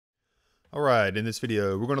Alright, in this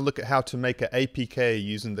video we're going to look at how to make an APK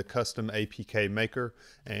using the Kustom APK maker.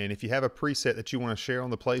 And if you have a preset that you want to share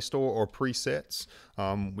on the Play Store or presets,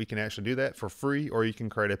 we can actually do that for free, or you can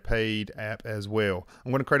create a paid app as well.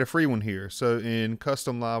 I'm going to create a free one here. So in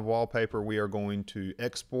Kustom Live Wallpaper we are going to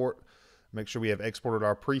export, make sure we have exported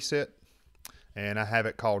our preset, and I have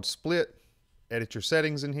it called Split. Edit your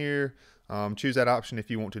settings in here. Choose that option if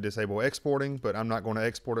you want to disable exporting, but I'm not going to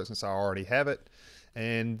export it since I already have it.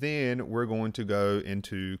 And then we're going to go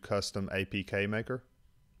into Kustom APK Maker.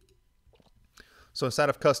 So inside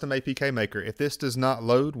of Kustom APK Maker, if this does not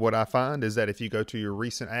load, what I find is that if you go to your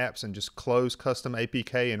recent apps and just close Kustom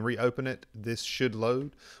APK and reopen it, this should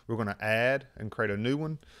load. We're going to add and create a new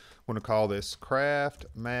one. We're going to call this Craft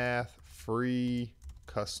Math Free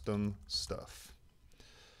Custom Stuff.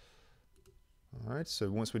 All right, so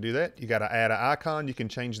once we do that, you got to add an icon. You can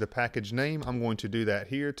change the package name. I'm going to do that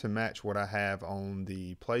here to match what I have on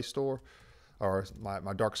the Play Store, or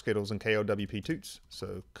my Dark Skittles and KLWP toots.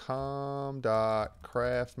 So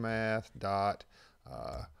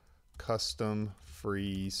com.craftmath.custom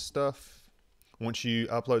free stuff. Once you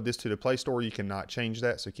upload this to the Play Store, you cannot change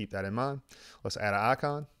that, so keep that in mind. Let's add an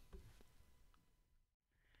icon.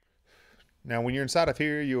 Now, when you're inside of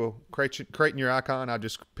here, you'll creating your icon. I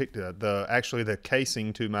just picked actually the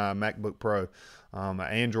casing to my MacBook Pro, an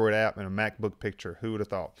Android app and a MacBook picture. Who would have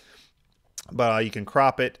thought? But you can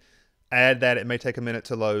crop it, add that. It may take a minute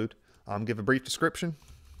to load. Give a brief description,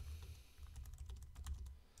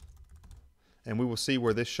 and we will see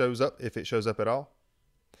where this shows up, if it shows up at all.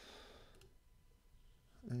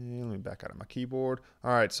 And let me back out of my keyboard.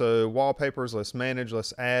 All right, so wallpapers. Let's manage.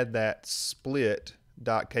 Let's add that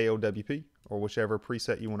split.klwp. or whichever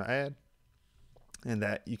preset you want to add. And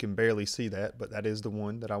that you can barely see that, but that is the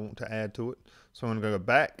one that I want to add to it. So I'm going to go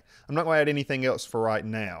back. I'm not going to add anything else for right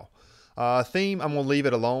now. Theme, I'm going to leave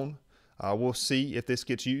it alone. We'll see if this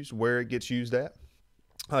gets used, where it gets used at.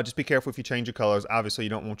 Just be careful if you change your colors. Obviously, you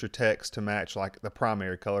don't want your text to match like the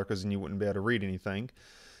primary color, because then you wouldn't be able to read anything.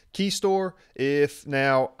 Key store,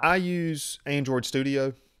 now I use Android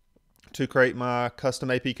Studio to create my custom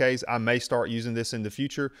APKs. I may start using this in the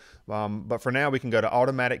future, but for now we can go to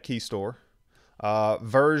automatic key store.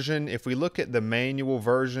 Version, if we look at the manual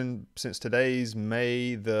version, since today's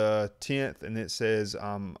May the 10th and it says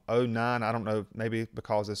 09, I don't know, maybe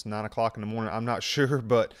because it's 9 o'clock in the morning, I'm not sure,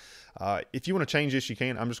 but if you want to change this, you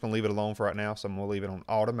can. I'm just going to leave it alone for right now, so I'm going to leave it on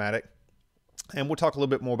automatic. And we'll talk a little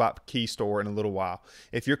bit more about Key Store in a little while.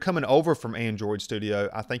 If you're coming over from Android Studio,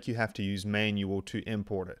 I think you have to use manual to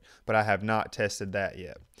import it, but I have not tested that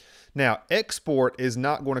yet. Now, export is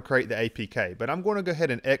not going to create the APK, but I'm going to go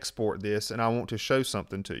ahead and export this, and I want to show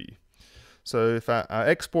something to you. So if I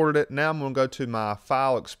exported it, now I'm going to go to my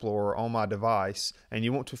File Explorer on my device, and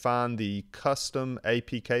you want to find the Kustom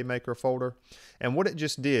APK Maker folder. And what it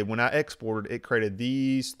just did, when I exported, it created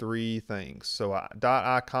these three things. So a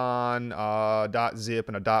 .icon, .zip,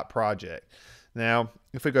 and a .project. Now,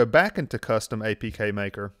 if we go back into Kustom APK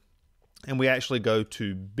Maker, and we actually go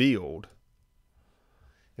to Build,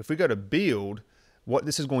 if we go to Build, what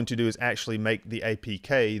this is going to do is actually make the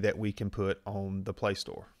APK that we can put on the Play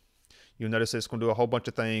Store. You'll notice it's going to do a whole bunch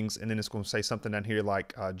of things, and then it's going to say something down here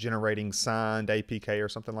like generating signed APK or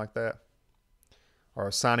something like that,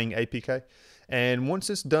 or signing APK. And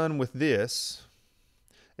once it's done with this,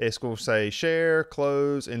 it's going to say share,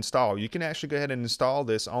 close, install. You can actually go ahead and install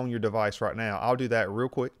this on your device right now. I'll do that real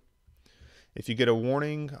quick. If you get a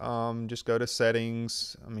warning, just go to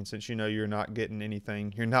settings. I mean, since you know you're not getting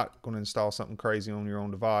anything, you're not going to install something crazy on your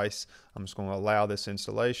own device. I'm just going to allow this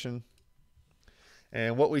installation.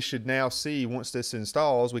 And what we should now see, once this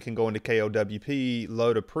installs, we can go into KLWP,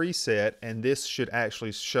 load a preset, and this should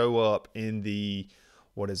actually show up in the,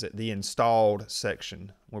 the installed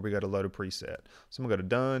section where we go to load a preset. So I'm gonna go to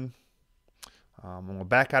done. I'm gonna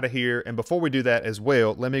back out of here. And before we do that as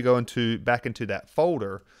well, let me go back into that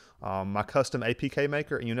folder, my Kustom APK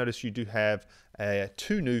Maker, and you'll notice you do have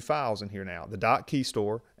two new files in here now, the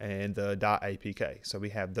 .keystore and the .apk. So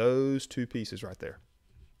we have those two pieces right there.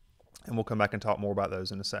 And we'll come back and talk more about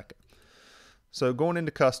those in a second. So going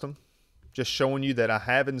into Kustom, just showing you that I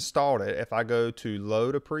have installed it. If I go to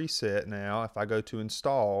load a preset now, if I go to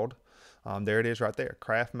installed, there it is right there,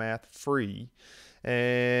 Craft Math Free.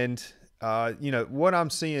 And you know, what I'm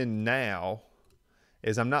seeing now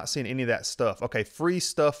is I'm not seeing any of that stuff. Okay, free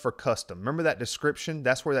stuff for Kustom. Remember that description?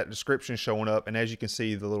 That's where that description is showing up. And as you can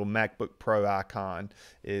see, the little MacBook Pro icon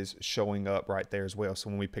is showing up right there as well. So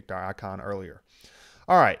when we picked our icon earlier.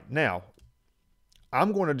 All right, now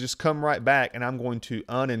I'm going to just come right back and I'm going to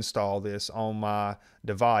uninstall this on my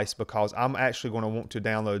device because I'm actually going to want to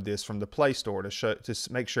download this from the Play Store to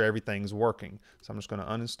make sure everything's working. So I'm just going to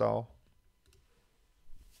uninstall.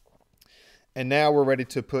 And now we're ready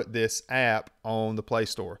to put this app on the Play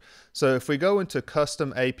Store. So if we go into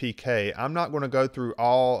Kustom APK, I'm not going to go through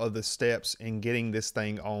all of the steps in getting this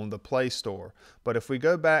thing on the Play Store. But if we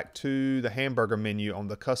go back to the hamburger menu on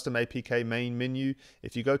the Kustom APK main menu,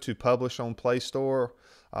 if you go to Publish on Play Store,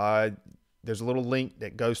 there's a little link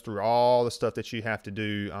that goes through all the stuff that you have to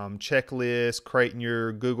do. Checklist, creating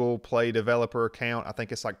your Google Play developer account. I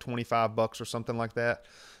think it's like 25 bucks or something like that.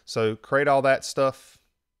 So create all that stuff.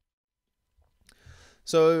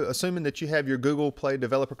 So assuming that you have your Google Play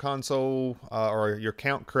Developer Console or your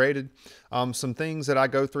account created, some things that I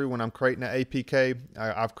go through when I'm creating an APK,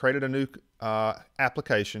 I've created a new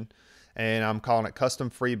application and I'm calling it Custom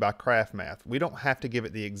Free by CraftMath. We don't have to give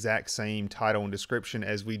it the exact same title and description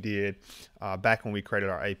as we did back when we created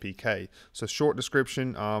our APK. So short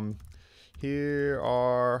description, here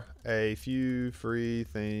are a few free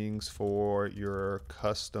things for your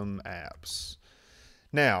custom apps.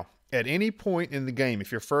 Now, at any point in the game,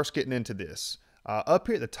 if you're first getting into this, up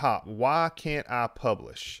here at the top, why can't I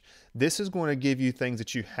publish? This is going to give you things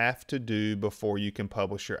that you have to do before you can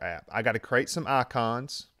publish your app. I got to create some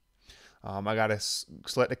icons. I got to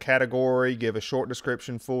select a category, give a short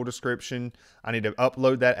description, full description. I need to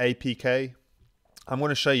upload that APK. I'm going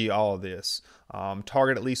to show you all of this.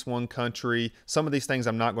 Target at least one country. Some of these things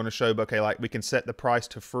I'm not going to show, but okay, like we can set the price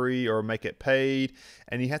to free or make it paid.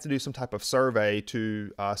 And you have to do some type of survey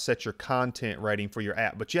to set your content rating for your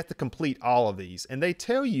app. But you have to complete all of these. And they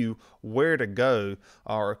tell you where to go,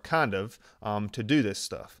 or kind of, to do this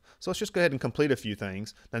stuff. So let's just go ahead and complete a few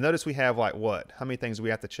things. Now notice we have like what? How many things do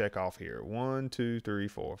we have to check off here? 1, 2, 3,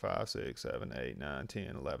 4, 5, 6, 7, 8, 9,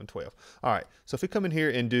 10, 11, 12. All right, so if we come in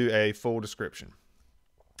here and do a full description.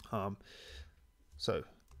 So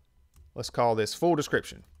let's call this full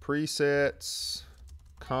description: presets,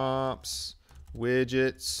 comps,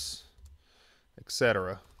 widgets,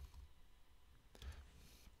 etc.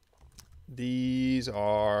 These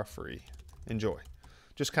are free. Enjoy.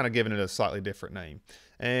 Just kind of giving it a slightly different name.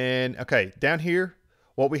 And okay, down here,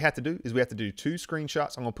 what we have to do is we have to do 2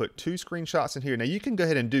 screenshots. I'm going to put 2 screenshots in here. Now you can go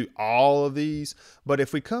ahead and do all of these, but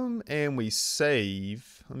if we come and we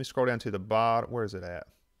save, let me scroll down to the bottom. Where is it at?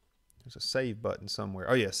 There's a save button somewhere.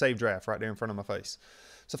 Oh yeah, save draft right there in front of my face.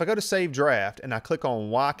 So if I go to save draft and I click on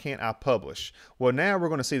why can't I publish? Well, now we're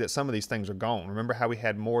going to see that some of these things are gone. Remember how we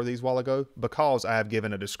had more of these a while ago? Because I have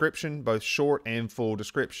given a description, both short and full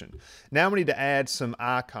description. Now we need to add some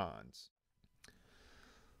icons.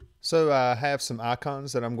 So I have some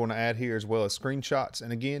icons that I'm going to add here, as well as screenshots.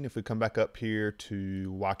 And again, if we come back up here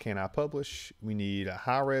to why can't I publish, we need a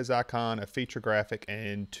high-res icon, a feature graphic,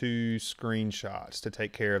 and 2 screenshots to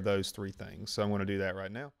take care of those 3 things. So I'm going to do that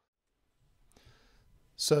right now.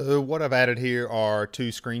 So what I've added here are 2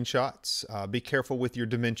 screenshots. Be careful with your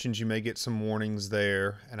dimensions. You may get some warnings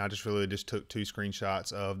there. And I just took 2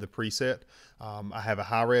 screenshots of the preset. I have a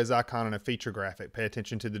high-res icon and a feature graphic. Pay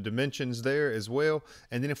attention to the dimensions there as well.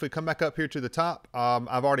 And then if we come back up here to the top,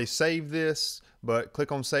 I've already saved this, but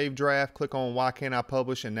click on Save Draft, click on Why Can't I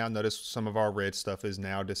Publish, and now notice some of our red stuff is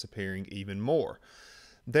now disappearing even more.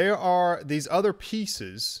 There are these other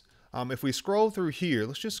pieces. If we scroll through here,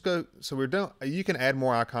 let's just go. So we're done. You can add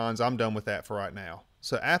more icons. I'm done with that for right now.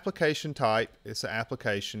 So application type, it's an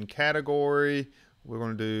application category. We're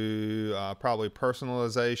going to do probably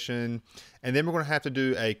personalization. And then we're going to have to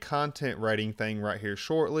do a content rating thing right here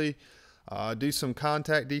shortly. Do some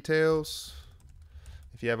contact details.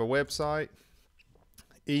 If you have a website,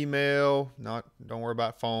 email, don't worry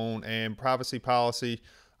about phone, and privacy policy.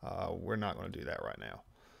 We're not going to do that right now.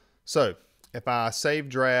 So if I save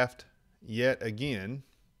draft yet again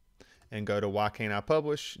and go to why can't I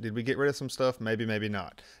publish, did we get rid of some stuff? Maybe, maybe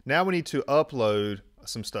not. Now we need to upload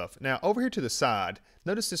some stuff. Now over here to the side,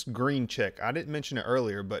 notice this green check. I didn't mention it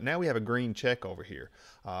earlier, but now we have a green check over here.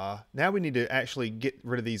 Now we need to actually get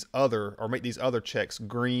rid of these other, or make these other checks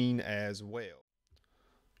green as well.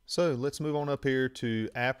 So let's move on up here to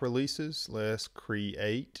app releases. Let's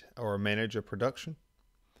create or manage a production.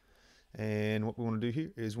 And what we want to do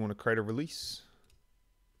here is we want to create a release,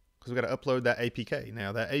 because we've got to upload that APK.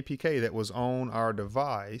 Now that APK that was on our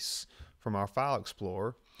device from our file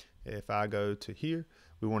explorer, if I go to here,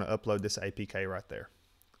 we want to upload this APK right there.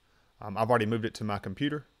 I've already moved it to my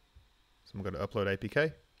computer. So I'm going to upload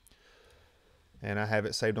APK. And I have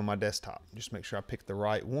it saved on my desktop. Just make sure I pick the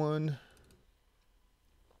right one.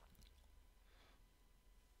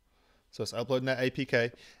 So it's uploading that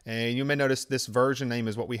APK, and you may notice this version name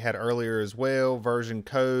is what we had earlier as well. Version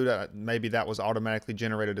code, maybe that was automatically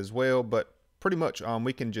generated as well, but pretty much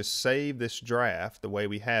we can just save this draft the way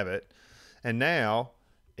we have it. And now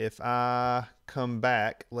if I come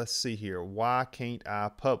back, let's see here, why can't I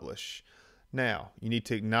publish? Now you need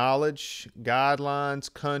to acknowledge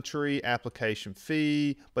guidelines, country, application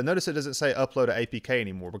fee, but notice it doesn't say upload an APK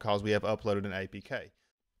anymore because we have uploaded an APK.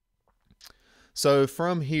 So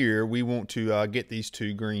from here, we want to get these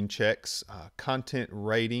two green checks, content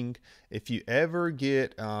rating. If you ever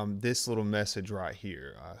get this little message right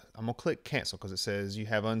here, I'm gonna click cancel because it says you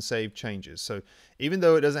have unsaved changes. So even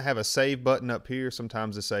though it doesn't have a save button up here,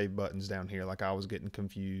 sometimes the save button's down here, like I was getting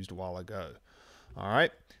confused a while ago. All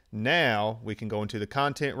right, now we can go into the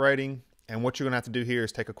content rating. And what you're gonna have to do here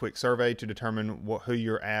is take a quick survey to determine who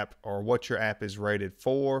your app or what your app is rated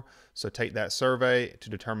for. So take that survey to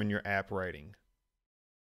determine your app rating.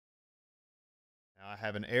 I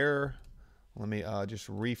have an error. Let me just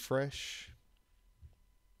refresh.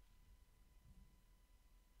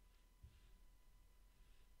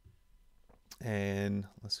 And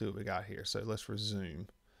let's see what we got here. So let's resume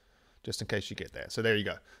just in case you get that. So there you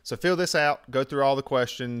go. So fill this out, go through all the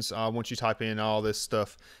questions once you type in all this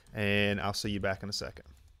stuff, and I'll see you back in a second.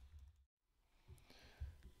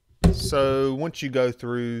 So once you go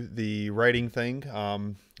through the rating thing,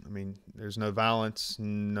 I mean, there's no violence,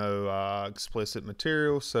 no explicit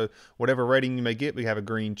material. So whatever rating you may get, we have a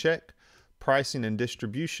green check. Pricing and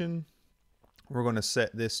distribution, we're going to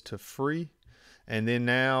set this to free. And then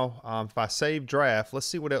now, if I save draft, let's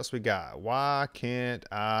see what else we got. Why can't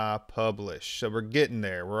I publish? So we're getting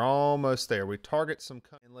there. We're almost there. We target some,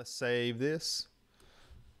 and let's save this.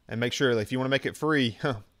 And make sure if you want to make it free,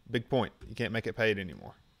 big point, you can't make it paid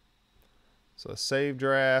anymore. So save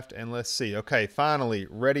draft, and let's see. Okay, finally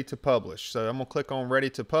ready to publish. So I'm gonna click on ready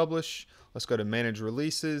to publish. Let's go to manage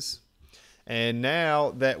releases. And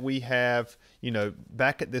now that we have,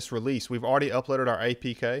 back at this release, we've already uploaded our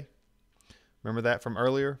APK. Remember that from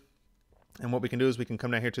earlier? And what we can do is we can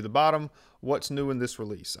come down here to the bottom. What's new in this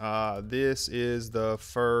release? This is the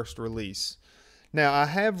first release. Now, I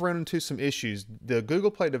have run into some issues. The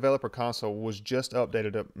Google Play Developer Console was just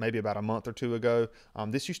updated up maybe about a month or two ago.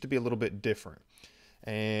 This used to be a little bit different.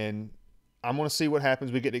 And I'm going to see what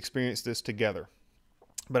happens. We get to experience this together.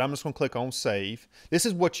 But I'm just going to click on Save. This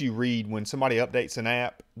is what you read when somebody updates an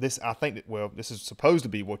app. This is supposed to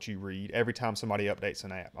be what you read every time somebody updates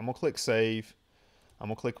an app. I'm going to click Save. I'm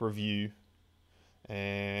going to click Review.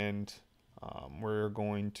 And we're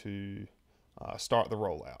going to start the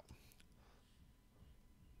rollout.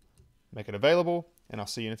 Make it available, and I'll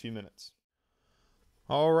see you in a few minutes.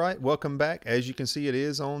 All right, welcome back. As you can see, it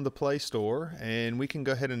is on the Play Store, and we can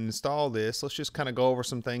go ahead and install this. Let's just kind of go over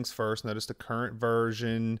some things first. Notice the current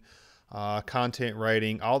version, content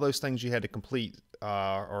rating, all those things you had to complete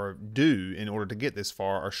or do in order to get this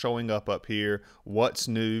far are showing up here. What's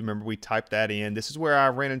new? Remember, we typed that in. This is where I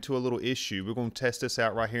ran into a little issue. We're going to test this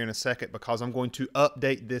out right here in a second because I'm going to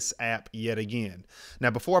update this app yet again. Now,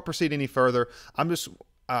 before I proceed any further,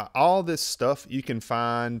 all this stuff you can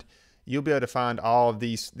find. You'll be able to find all of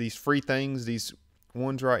these free things, these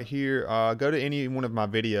ones right here. Go to any one of my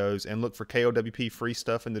videos and look for KLWP free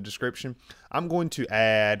stuff in the description. I'm going to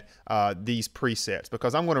add these presets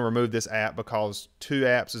because I'm going to remove this app because 2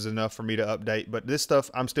 apps is enough for me to update. But this stuff,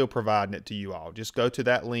 I'm still providing it to you all. Just go to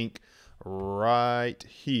that link right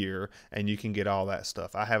here and you can get all that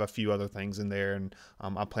stuff. I have a few other things in there, and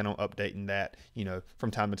I plan on updating that,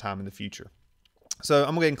 from time to time in the future. So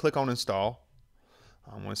I'm going to go ahead and click on install.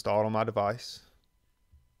 I'm going to install it on my device.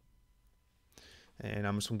 And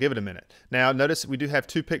I'm just going to give it a minute. Now notice we do have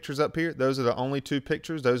 2 pictures up here. Those are the only 2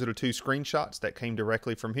 pictures. Those are the 2 screenshots that came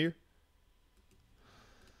directly from here.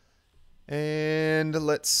 And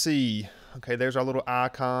let's see. Okay, there's our little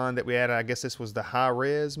icon that we added. I guess this was the high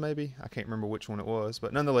res maybe. I can't remember which one it was.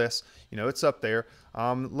 But nonetheless, it's up there.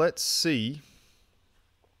 Let's see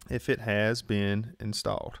if it has been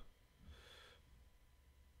installed.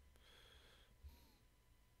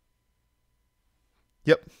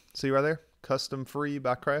 Yep, see right there? Custom free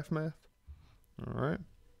by CraftMath. All right.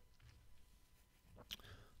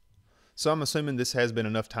 So I'm assuming this has been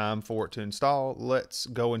enough time for it to install. Let's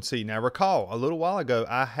go and see. Now recall, a little while ago,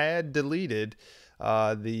 I had deleted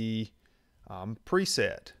the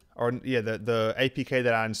preset, or the APK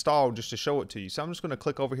that I installed just to show it to you. So I'm just going to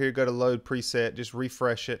click over here, go to load preset, just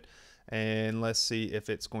refresh it, and let's see if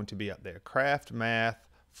it's going to be up there. CraftMath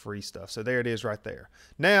free stuff. So there it is right there.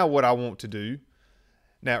 Now what I want to do,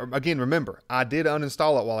 now, again, remember, I did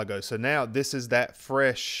uninstall it a while ago. So now this is that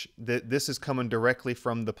fresh, this is coming directly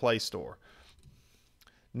from the Play Store.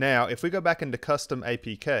 Now, if we go back into Kustom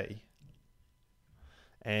APK,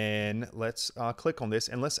 and let's click on this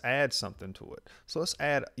and let's add something to it. So let's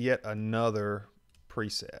add yet another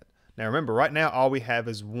preset. Now remember, right now all we have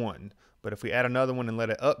is one, but if we add another one and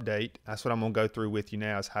let it update, that's what I'm going to go through with you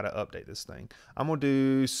now, is how to update this thing. I'm going to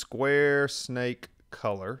do square snake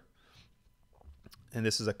color, and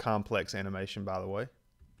this is a complex animation, by the way.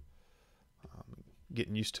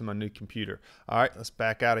 Getting used to my new computer. All right, let's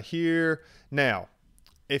back out of here. Now,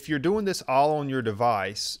 if you're doing this all on your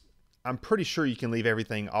device, I'm pretty sure you can leave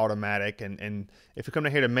everything automatic, and if you come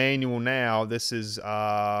down here to manual now, this is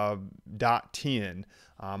 .10.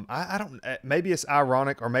 I don't, maybe it's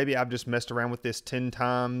ironic, or maybe I've just messed around with this 10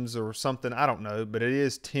 times or something. I don't know, but it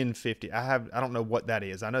is 1050. I don't know what that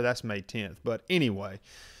is. I know that's May 10th, but anyway,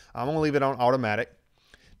 I'm gonna leave it on automatic.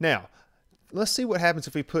 Now, let's see what happens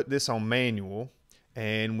if we put this on manual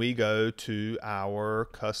and we go to our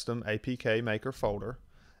Kustom APK maker folder,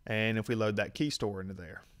 and if we load that key store into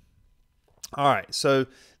there. All right, so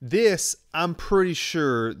this, I'm pretty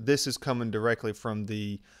sure this is coming directly from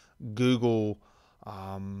the Google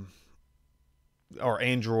or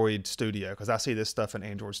Android Studio, because I see this stuff in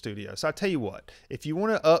Android Studio. So I tell you what, if you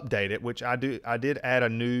want to update it, which I did add a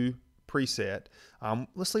new preset.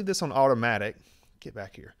 Let's leave this on automatic. Get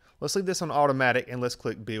back here. Let's leave this on automatic and let's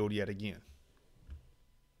click build yet again.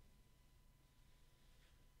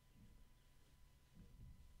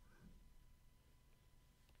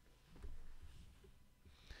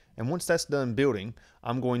 And once that's done building,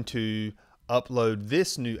 I'm going to upload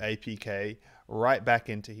this new APK right back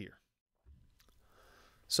into here.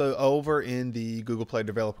 So over in the Google Play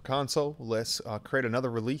Developer Console, let's create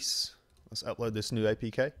another release. Let's upload this new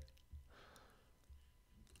APK.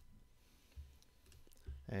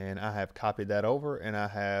 And I have copied that over, and I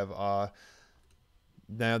have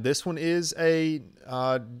now this one is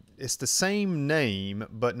it's the same name,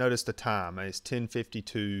 but notice the time, it's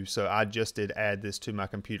 10:52. So I just did add this to my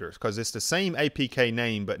computer because it's the same APK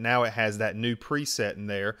name, but now it has that new preset in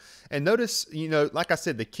there. And notice, you know, like I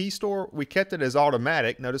said, the key store, we kept it as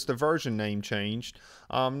automatic. Notice the version name changed.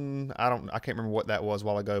 I can't remember what that was a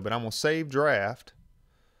while ago, but I'm gonna save draft.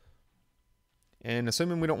 And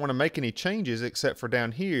assuming we don't want to make any changes except for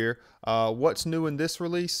down here, what's new in this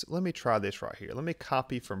release? Let me try this right here. Let me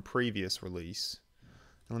copy from previous release.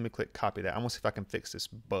 And let me click copy that. I'm going to see if I can fix this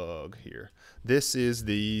bug here. This is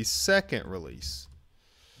the second release.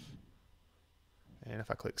 And if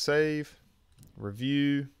I click save,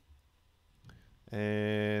 review,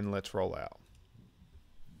 and let's roll out.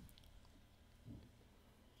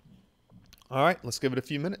 All right, let's give it a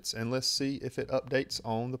few minutes and let's see if it updates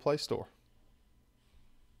on the Play Store.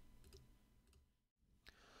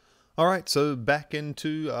 All right, so back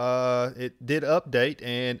into, it did update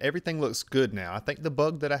and everything looks good now. I think the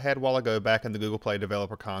bug that I had a while ago back in the Google Play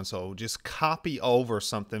Developer Console, just copy over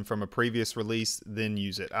something from a previous release, then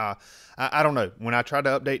use it. I don't know. When I tried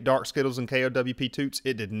to update Dark Skittles and KLWP Toots,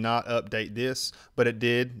 it did not update this, but it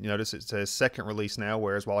did. You notice it says second release now,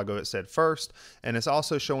 whereas a while ago it said first. And it's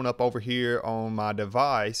also showing up over here on my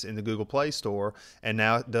device in the Google Play Store, and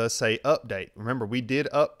now it does say update. Remember, we did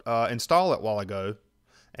install it a while ago,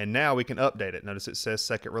 and now we can update it. Notice it says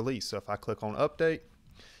second release. So if I click on update,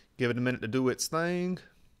 give it a minute to do its thing.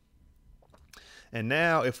 And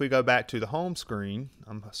now if we go back to the home screen,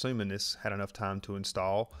 I'm assuming this had enough time to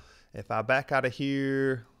install. If I back out of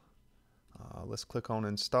here, let's click on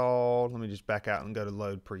install. Let me just back out and go to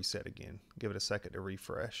load preset again. Give it a second to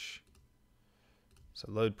refresh. So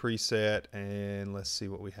load preset, and let's see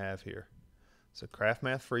what we have here. So craft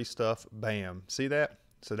math free stuff, bam. See that?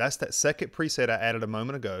 So that's that second preset I added a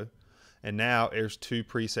moment ago, and now there's two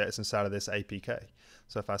presets inside of this APK.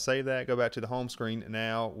 So if I save that, go back to the home screen,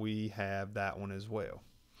 now we have that one as well.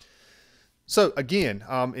 So again,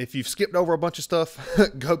 if you've skipped over a bunch of stuff,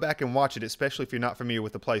 go back and watch it, especially if you're not familiar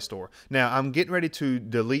with the Play Store. Now, I'm getting ready to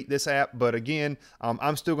delete this app, but again,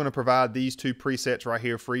 I'm still going to provide these two presets right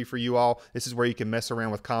here free for you all. This is where you can mess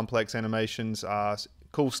around with complex animations,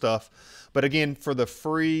 cool stuff. But again, for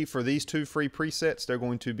these two free presets, they're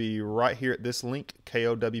going to be right here at this link,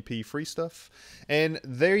 KLWP free stuff. And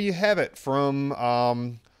there you have it, from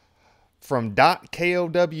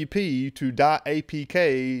 .klwp to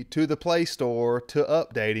 .apk to the Play Store to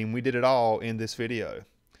updating. We did it all in this video.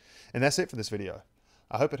 And that's it for this video.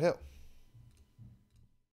 I hope it helped.